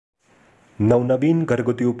नवनवीन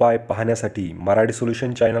घरगुती उपाय पाहण्यासाठी मराठी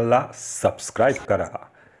सोल्युशन चॅनलला सबस्क्राईब करा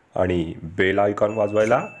आणि बेल आयकॉन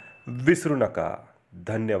वाजवायला विसरू नका.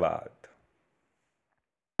 धन्यवाद.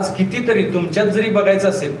 आज कितीतरी तुमच्यात जरी बघायचं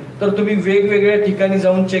असेल तर तुम्ही वेगवेगळ्या ठिकाणी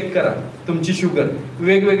जाऊन चेक करा. तुमची शुगर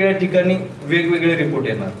वेगवेगळ्या ठिकाणी वेगवेगळे रिपोर्ट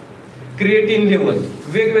येणार. क्रिएटिन लेवल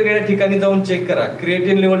वेगवेगळ्या ठिकाणी जाऊन चेक करा.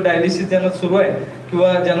 क्रिएटिन लेवल डायलिसिस ज्यांना सुरू आहे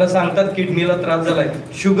किंवा ज्यांना सांगतात किडनीला त्रास झालाय,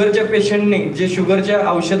 शुगरच्या पेशंटने जे शुगरच्या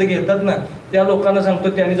औषधं घेतात ना त्या लोकांना सांगतो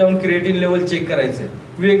त्यांनी जाऊन क्रिएटिन लेवल चेक करायचं.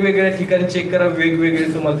 वेगवेगळ्या ठिकाणी चेक करा, वेगवेगळे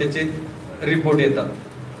तुम्हाला त्याचे रिपोर्ट येतात.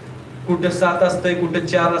 कुठं 7 असतंय, कुठं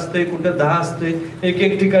 4 असतंय, कुठं 10 असतंय,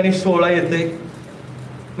 एक ठिकाणी 16 येतंय.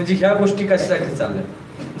 म्हणजे ह्या गोष्टी कशासाठी चालल्या?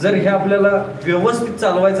 जर हे आपल्याला व्यवस्थित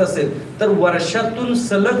चालवायचं असेल तर वर्षातून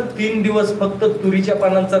सलग 3 दिवस फक्त तुरीच्या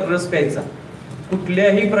पानांचा रस प्यायचा.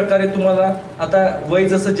 कुठल्याही प्रकारे तुम्हाला आता वय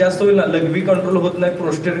जसं जास्त होईल ना लघवी कंट्रोल होत नाही,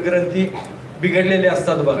 प्रोस्टेट ग्रंथी बिघडलेले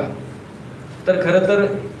असतात बघा. तर खरं तर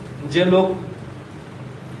जे लोक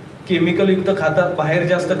केमिकल युक्त खातात, बाहेर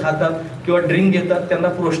जास्त खातात किंवा ड्रिंक घेतात त्यांना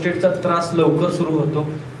प्रोस्टेटचा त्रास लवकर सुरू होतो.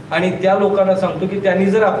 आणि त्या लोकांना सांगतो की त्यांनी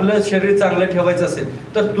जर आपलं शरीर चांगलं ठेवायचं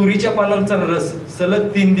असेल तर तुरीच्या पानांचा रस सलग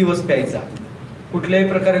 3 दिवस प्यायचा. कुठल्याही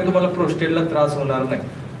प्रकारे तुम्हाला प्रोस्टेटला त्रास होणार नाही.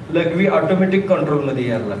 लघवी ऑटोमॅटिक कंट्रोलमध्ये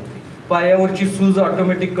यायला लागते. पायावरची सूज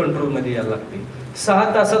ऑटोमॅटिक कंट्रोलमध्ये यायला लागते.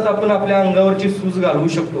 6 तासात आपण आपल्या अंगावरची सूज घालवू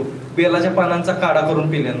शकतो बेलाच्या पानांचा काढा करून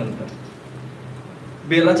पिल्यानंतर.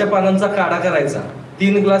 बेलाच्या पानांचा काढा करायचा.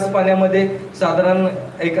 3 ग्लास पाण्यामध्ये साधारण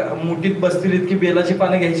एक मुठीत बसतील इतकी बेलाची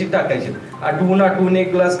पानं घ्यायची, टाकायची, आटवून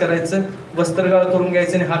 1 ग्लास करायचं, वस्त्रगाळ करून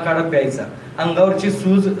घ्यायचं आणि हा काढा प्यायचा. अंगावरची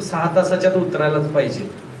सूज 6 तासाच्यात उतरायलाच पाहिजे.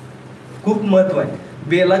 खूप महत्व आहे.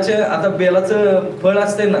 बेलाचं फळ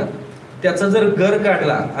असते ना त्याचा जर गर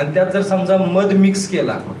काढला आणि त्यात जर समजा मध मिक्स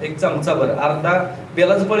केला 1 चमचाभर, अर्धा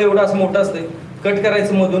बेलाचं फळ एवढं असं मोठं असते, कट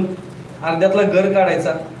करायचं मधून, अर्ध्यातला गर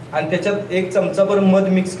काढायचा आणि त्याच्यात 1 चमचाभर मध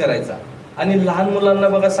मिक्स करायचा. आणि लहान मुलांना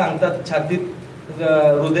बघा सांगतात छातीत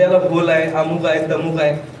हृदयाला होल आहे, अमुक आहे, तमुक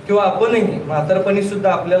आहे, किंवा आपणही म्हातारपणी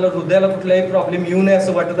सुद्धा आपल्याला हृदयाला कुठलाही प्रॉब्लेम येऊ नये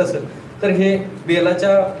असं वाटत असेल तर हे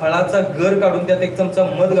बेलाच्या फळाचा गर काढून त्यात 1 चमचा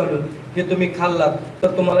मध घालून हे तुम्ही खाल्लात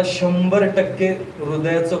तर तुम्हाला 100%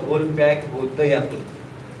 हृदयाचं होल पॅक होतं यातून.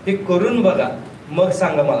 हे करून बघा, मग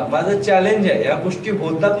सांगा मला. माझं चॅलेंज आहे, या गोष्टी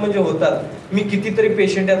होतात म्हणजे होतात. मी कितीतरी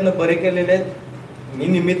पेशंट यातनं बरे केलेले आहेत. मी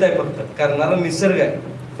निमित्त आहे, फक्त करणारा निसर्ग आहे.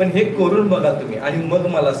 पण हे करून बघा तुम्ही आणि मग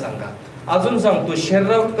मला सांगा. अजून सांगतो,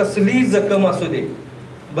 शरीरावर कसलीही जखम असू दे,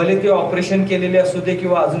 भले ते ऑपरेशन केलेले असू दे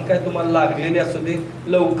किंवा अजून काय तुम्हाला लागलेले असू दे,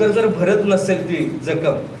 लवकर जर भरत नसेल ती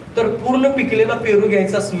जखम तर पूर्ण पिकलेला पेरू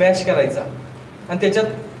घ्यायचा, स्मॅश करायचा आणि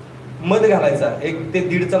त्याच्यात मध घालायचा, 1 ते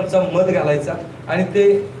 1.5 चमचा मध घालायचा आणि ते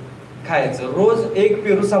खायचं. रोज 1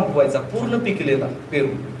 पेरू संपवायचा, पूर्ण पिकलेला पेरू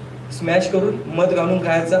स्मॅश करून मध घालून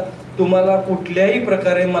खायचा. तुम्हाला कुठल्याही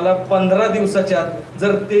प्रकारे मला 15 दिवसाच्या आत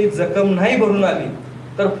जर ते जखम नाही भरून आली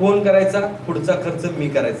तर फोन करायचा, पुढचा खर्च मी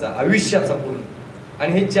करायचा, आयुष्याचा पूर्ण.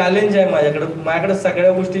 आणि हे चॅलेंज आहे माझ्याकडे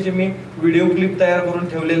सगळ्या गोष्टीचे मी व्हिडिओ क्लिप तयार करून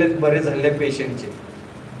ठेवलेले आहेत बरे झालेल्या पेशंटचे.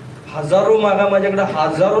 हजारो माझ्याकडे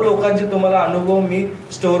हजारो लोकांचे तुम्हाला अनुभव मी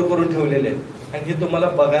स्टोअर करून ठेवलेले आहेत आणि हे तुम्हाला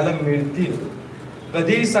बघायला मिळतील.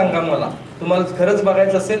 कधीही सांगा मला, तुम्हाला खरंच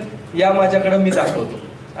बघायचं असेल या माझ्याकडे, मी दाखवतो.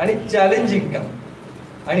 आणि चॅलेंजिंग काम.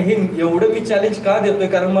 आणि हे एवढं मी चॅलेंज का देतोय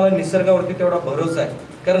कारण मला निसर्गावरती तेवढा भरोसा आहे.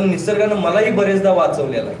 कारण निसर्गानं मलाही बरेचदा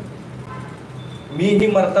वाचवलेला आहे. मीही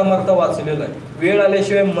मरता वाचलेलं आहे. वेळ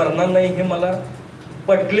आल्याशिवाय मरणार नाही हे मला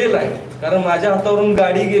पटलेलं आहे. कारण माझ्या हातावरून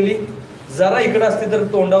गाडी गेली, जरा इकडं असती तर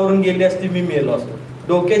तोंडावरून गेली असती, मी मेलो असतो.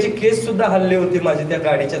 डोक्याचे केस सुद्धा हल्ले होते माझे त्या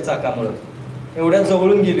गाडीच्या चाकामुळे, एवढ्या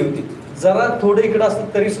जवळून गेली होती. जरा थोडं इकडं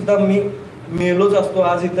असतं तरी सुद्धा मी मेलोच असतो.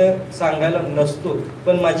 आज इथं सांगायला नसतो,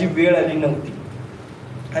 पण माझी वेळ आली नव्हती.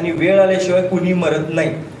 आणि वेळ आल्याशिवाय कुणी मरत नाही,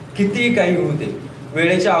 कितीही काही होऊ दे.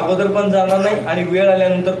 वेळेच्या अगोदर पण जाणार नाही आणि वेळ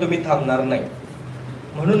आल्यानंतर तुम्ही थांबणार नाही.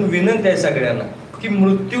 म्हणून विनंती आहे सगळ्यांना की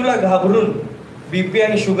मृत्यूला घाबरून बीपी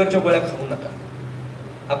आणि शुगरच्या गोळ्या खाऊ नका.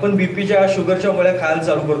 आपण बीपीच्या शुगरच्या गोळ्या खायला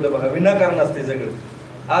चालू करतो बघा, विनाकारण असते सगळं.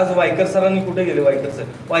 आज वायकर सरांनी कुठे गेले?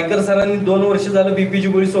 वायकर सरांनी 2 वर्ष झालं बीपीची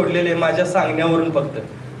गोळी सोडलेली आहे माझ्या सांगण्यावरून फक्त.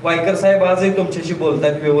 वायकर साहेब आजही तुमच्याशी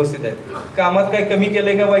बोलतायत, व्यवस्थित आहेत. कामात काय कमी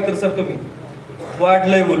केलंय का वायकर सर तुम्ही?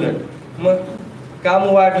 वाढलंय उलट. मग काम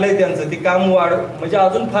वाढलंय त्यांचं, ते काम म्हणजे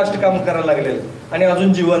अजून फास्ट काम करायला लागलेलं आणि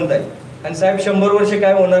अजून जिवंत आहे. आणि साहेब 100 वर्ष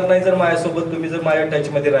काय होणार नाही जर माझ्यासोबत तुम्ही जर माझ्या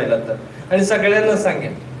टचमध्ये राहिलात तर. आणि सगळ्यांना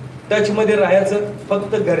सांगेन टचमध्ये राहायचं,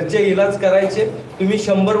 फक्त घरचे इलाज करायचे. तुम्ही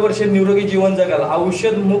 100 वर्ष निरोगी जीवन जगाल.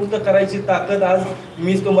 औषध मुक्त करायची ताकद आज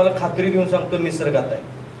मी तुम्हाला खात्री देऊन सांगतो निसर्गात आहे.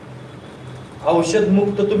 औषध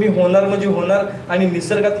मुक्त तुम्ही होणार म्हणजे होणार. आणि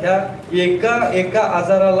निसर्गात ह्या एका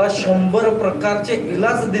आजाराला 100 प्रकारचे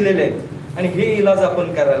इलाज दिलेले आहेत आणि हे इलाज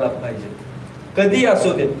आपण करायला पाहिजे. कधी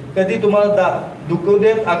असू दे, कधी तुम्हाला दात दुखू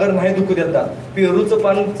देत अगर नाही दुखू देत दात, पेरूचं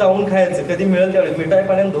पान चावून खायचं, कधी मिळेल त्यावेळी मिठाई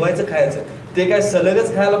पाण्याने धुवायचं खायचं. ते काय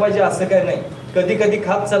सलगच खायला पाहिजे असं काय नाही, कधी कधी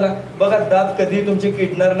खात चला. बघा दात कधी तुमचे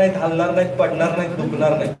किडणार नाहीत, हलणार नाहीत, पडणार नाहीत,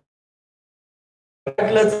 दुखणार नाही.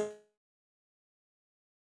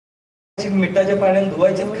 मिठाच्या पाण्याने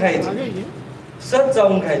धुवायचे खायचे, सहज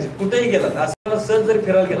चावून खायचे. कुठेही गेलात असं सहज जर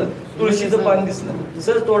फिरायला गेलात, तुळशीचं पान दिसलं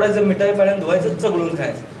सहज तोडायचं, मिठाच्या पाण्याने धुवायचं, चगळून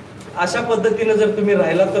खायचं. अशा पद्धतीने जर तुम्ही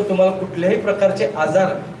राहिलात तर तुम्हाला कुठल्याही प्रकारचे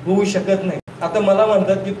आजार होऊ शकत नाही. आता मला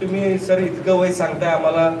म्हणतात की तुम्ही सर इतकं वय सांगताय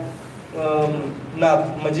आम्हाला, ना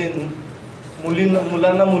म्हणजे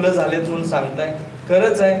मुलांना मुलं झालेत म्हणून सांगताय.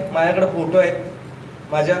 खरंच आहे, माझ्याकडे फोटो आहेत,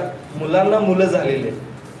 माझ्या मुलांना मुलं झालेले आहेत.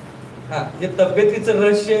 हा, हे तब्येतीचं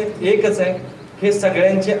रहस्य एकच आहे, हे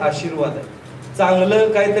सगळ्यांचे आशीर्वाद आहे.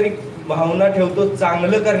 चांगलं काहीतरी भावना ठेवतो,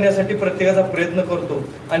 चांगलं करण्यासाठी प्रत्येकाचा प्रयत्न करतो,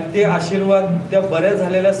 आणि ते आशीर्वाद त्या बऱ्या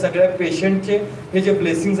झालेल्या सगळ्या पेशंटचे हे जे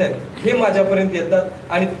ब्लेसिंग्स आहेत हे माझ्यापर्यंत येतात.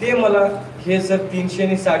 आणि ते मला हे सर 300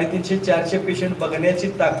 आणि 350 400 पेशंट बघण्याची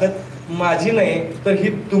ताकद माझी नाही, तर ही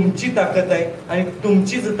तुमची ताकद आहे. आणि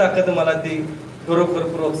तुमचीच ताकद मला ती खरोखर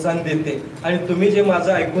प्रोत्साहन देते. आणि तुम्ही जे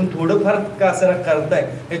माझं ऐकून थोडंफार का असं करताय,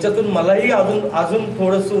 याच्यातून मलाही अजून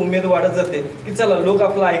थोडंसं उमेद वाढत जाते की चला लोक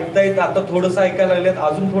आपलं ऐकतायत, आता थोडंसं ऐकायला लागलेत,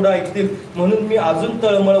 अजून थोडं ऐकतील, म्हणून मी अजून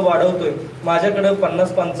तळमळ वाढवतोय. माझ्याकडे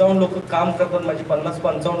 50-55 लोक काम करतात, माझी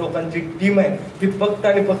 50-55 लोकांची टीम आहे. ही फक्त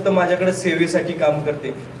आणि फक्त माझ्याकडे सेवेसाठी काम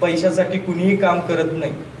करते, पैशासाठी कुणीही काम करत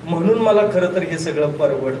नाही. म्हणून मला खरं तर हे सगळं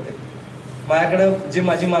परवडते. माझ्याकडे जे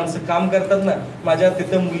माझी माणसं काम करतात ना, माझ्या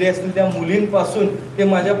तिथं मुली असतील, त्या मुलींपासून ते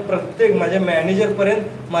माझ्या प्रत्येक माझ्या मॅनेजरपर्यंत,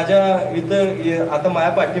 माझ्या इथं आता माझ्या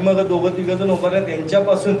पाठीमागं 2-3 जण उभारले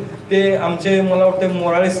त्यांच्यापासून ते आमचे मला वाटतं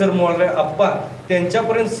मोराळे आप्पा,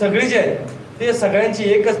 त्यांच्यापर्यंत सगळे जे आहेत ते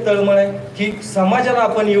सगळ्यांची एकच तळमळ आहे की समाजाला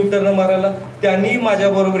आपण U-टर्न मारायला त्यांनी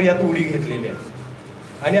माझ्याबरोबर यात उडी घेतलेली आहे.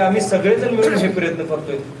 आणि आम्ही सगळेजण मिळून हे प्रयत्न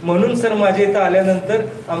करतोय. म्हणून सर माझ्या इथं आल्यानंतर,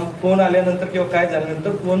 फोन आल्यानंतर किंवा काय झाल्यानंतर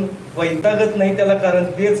कोण वैतागत नाही. त्याला कारण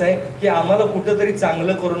तेच आहे की आम्हाला कुठंतरी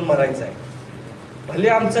चांगलं करून मरायचं आहे. भले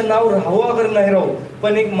आमचं नाव राहू अगर नाही राहू,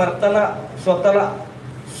 पण एक मरताना स्वतःला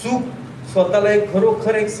सुख, स्वतःला एक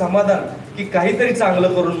खरोखर एक समाधान की काहीतरी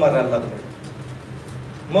चांगलं करून मरायला लागतं.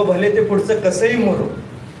 मग भले ते पुढचं कसंही मरो,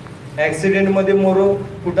 ऍक्सिडेंट मध्ये मरो,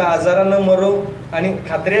 कुठं आजारानं मरो, आणि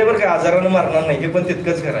खात्री आहे बरं का आजारानं मारणार नाही, हे पण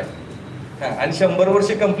तितकंच खरं आहे. आणि 100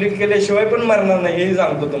 वर्ष कंप्लीट केल्याशिवाय पण मारणार नाही, हेही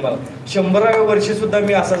सांगतो तुम्हाला. 100व्या वर्षी सुद्धा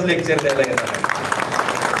मी असाच लेक्चर द्यायला येणार.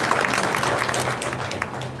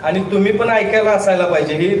 आणि तुम्ही पण ऐकायला असायला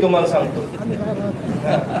पाहिजे, हेही तुम्हाला सांगतो.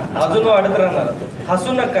 अजून वाढत राहणार.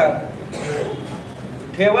 हसू नका,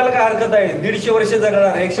 ठेवायला काय हरकत आहे. 150 वर्ष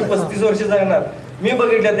जगणार, 135 वर्ष जगणार. मी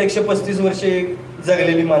बघितल्यात 135 वर्षे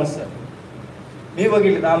जगलेली माणसं मी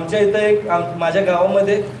बघितली. आमच्या इथं एक माझ्या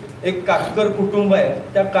गावामध्ये एक काटकर कुटुंब आहे.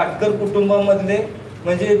 त्या काटकर कुटुंबामधले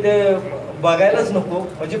म्हणजे ते बघायलाच नको,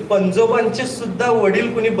 म्हणजे पंजोबांचे सुद्धा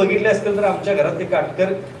वडील कुणी बघितले असतील तर आमच्या घरात ते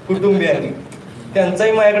काटकर कुटुंबियांनी,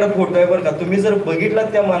 त्यांचाही माझ्याकडे फोटो आहे बरं का. तुम्ही जर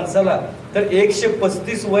बघितलात त्या माणसाला तर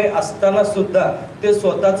 135 वय असताना सुद्धा ते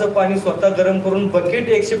स्वतःचं पाणी स्वतः गरम करून बकेट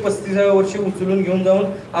 135व्या वर्षी उचलून घेऊन जाऊन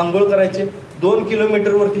आंघोळ करायचे. 2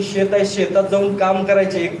 किलोमीटर वरती शेत आहे, शेतात जाऊन काम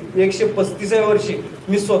करायचे. 135व्या वर्षी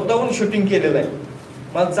मी स्वतःहून शूटिंग केलेलं आहे,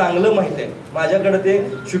 मला चांगलं माहित आहे. माझ्याकडे ते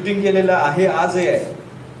शूटिंग केलेलं आहे, आजही आहे.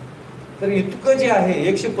 तर इतकं जे आहे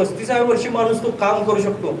 135व्या वर्षी माणूस तो काम करू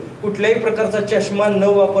शकतो. कुठल्याही प्रकारचा चष्मा न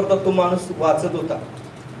वापरता तो माणूस वाचत होता,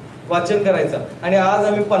 वाचन करायचा. आणि आज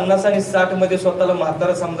आम्ही 50 आणि 60 मध्ये स्वतःला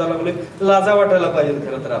म्हातारा समजायला लागलोय. लाजा वाटायला पाहिजे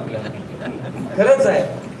खरं तर आपल्याला, खरंच आहे,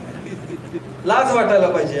 लाज वाटायला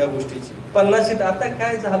पाहिजे या गोष्टीची. 50शीत आता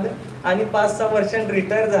काय झालं आणि 5-6 वर्षांनी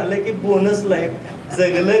रिटायर झालं की बोनस लाईफ,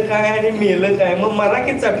 जगलं काय आणि मेलं काय, मग मरा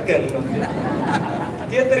की चटकन.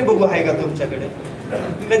 ते तरी बघू आहे का तुमच्याकडे?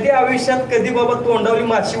 कधी आयुष्यात कधी बाबा तोंडावली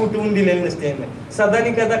माशी उठवून दिलेली नसते.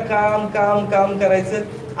 सदानी कदा काम काम काम करायचं.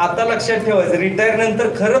 आता लक्षात ठेवायचं, रिटायर नंतर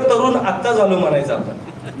खरं तरुण आता झालो म्हणायचं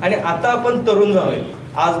आपण. आणि आता आपण तरुण झालोय,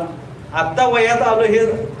 आज आता वयात आलो, हे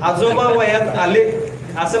आजोबा वयात आले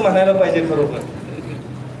असं म्हणायला पाहिजे खरोखर.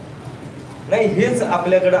 नाही, हेच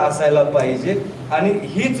आपल्याकडे असायला पाहिजे. आणि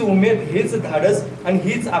हीच उमेद, हेच धाडस आणि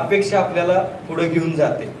हीच अपेक्षा आपल्याला पुढे घेऊन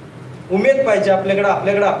जाते. उमेद पाहिजे आपल्याकडे,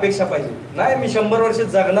 आपल्याकडे अपेक्षा पाहिजे. नाही मी 100 वर्ष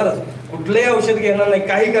जगणारच, कुठलंही औषध घेणार नाही,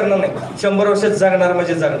 काही करणार नाही, 100 वर्ष जगणार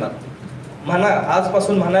म्हणजे जगणार म्हणा.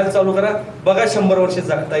 आजपासून म्हणायला चालू करा, बघा 100 वर्ष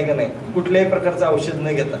जगताय का नाही कुठल्याही प्रकारचं औषध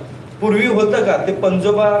न घेता. पूर्वी होतं का ते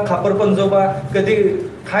पंजोबा, खापर पंजोबा कधी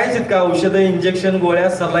खायचेत का औषधं, इंजेक्शन, गोळ्या,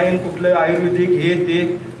 सलाईन, कुठलं आयुर्वेदिक हे ते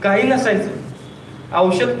काही नसायचं.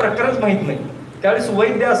 औषध प्रकारच माहित नाही. त्यावेळेस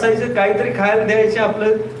वैद्य असायचे, काहीतरी खायला द्यायचे,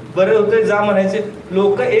 आपलं बरं होतंय जा म्हणायचे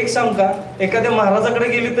लोक. एक सांग का, एखाद्या महाराजाकडे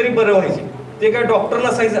गेली तरी बरं व्हायचे, ते काय डॉक्टर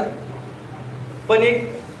नसायचा. पण एक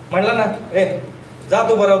म्हणला ना, जा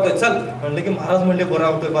तो बरा होतोय चल, म्हणलं की महाराज म्हणले बरा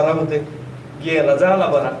होतोय, गेला झाला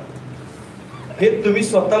बरा. हे तुम्ही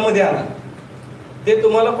स्वतःमध्ये आणा. ते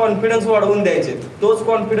तुम्हाला कॉन्फिडन्स वाढवून द्यायचे. तोच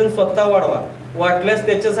कॉन्फिडन्स स्वतः वाढवा. वाटल्यास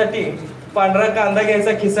त्याच्यासाठी पांढरा कांदा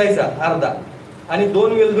घ्यायचा, खिसायचा अर्धा, आणि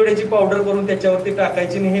 2 वेलदोड्याची पावडर करून त्याच्यावरती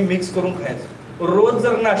टाकायची आणि हे मिक्स करून खायचं. रोज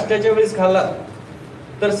जर नाश्त्याच्या वेळेस खाल्ला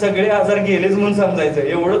तर सगळे आजार गेलेच म्हणून समजायचं.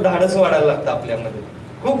 एवढं धाडस वाढायला लागतं आपल्यामध्ये,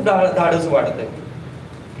 खूप धाडस वाढतंय.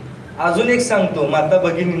 अजून एक सांगतो माता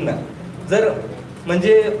भगिनींना, जर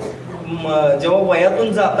म्हणजे जेव्हा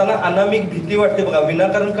वयातून जाताना अनामिक भीती वाटते बघा,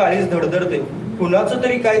 विनाकारण काळीज धडधडते. कुणाचं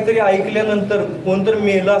तरी काहीतरी ऐकल्यानंतर, कोणतरी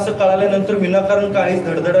मेलं असं कळाल्यानंतर विनाकारण काळीज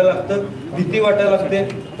धडधडायला लागतं, भीती वाटायला लागते.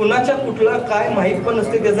 कुणाच्या कुठला काय माहीत पण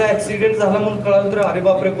नसते, त्याचा ऍक्सिडेंट झाला म्हणून कळालं तर अरे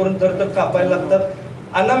बापरे करून तर कापायला लागतात.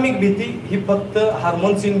 अनामिक भीती ही फक्त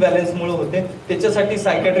हार्मोन्स इनबॅलन्समुळे होते. त्याच्यासाठी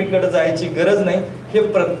सायकॅट्रिककडे जायची गरज नाही. हे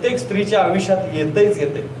प्रत्येक स्त्रीच्या आयुष्यात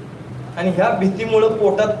येते. आणि ह्या भीतीमुळं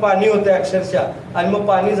पोटात पाणी होते अक्षरशः. आणि मग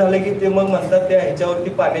पाणी झालं की ते मग म्हणतात त्या ह्याच्यावरती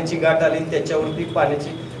पाण्याची गाठ आली, त्याच्यावरती पाण्याची,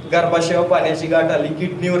 गर्भाशयावर पाण्याची गाठ आली,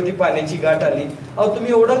 किडनीवरती पाण्याची गाठ आली. अहो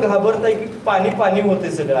तुम्ही एवढं घाबरताय की पाणी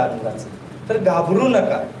होते सगळं अंगाचं. तर घाबरू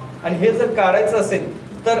नका. आणि हे जर काढायचं असेल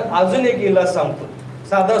तर अजून एक इलाज सांगतो,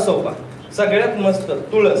 साधा सोपा, सगळ्यात मस्त.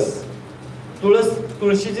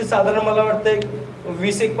 तुळशीची साधारण मला वाटतं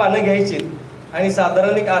 20 पानं घ्यायची आणि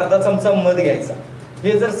साधारण एक अर्धा चमचा मध घ्यायचा.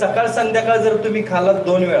 हे जर सकाळ संध्याकाळ जर तुम्ही खालात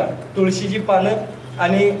 2 वेळा, तुळशीची पानं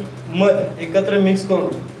आणि मध एकत्र मिक्स करून,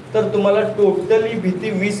 तर तुम्हाला टोटली भीती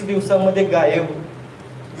 20 दिवसामध्ये गायब.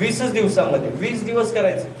 20 दिवसामध्ये, 20 दिवस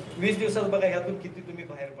करायचं. 20 दिवसात बघा ह्यातून किती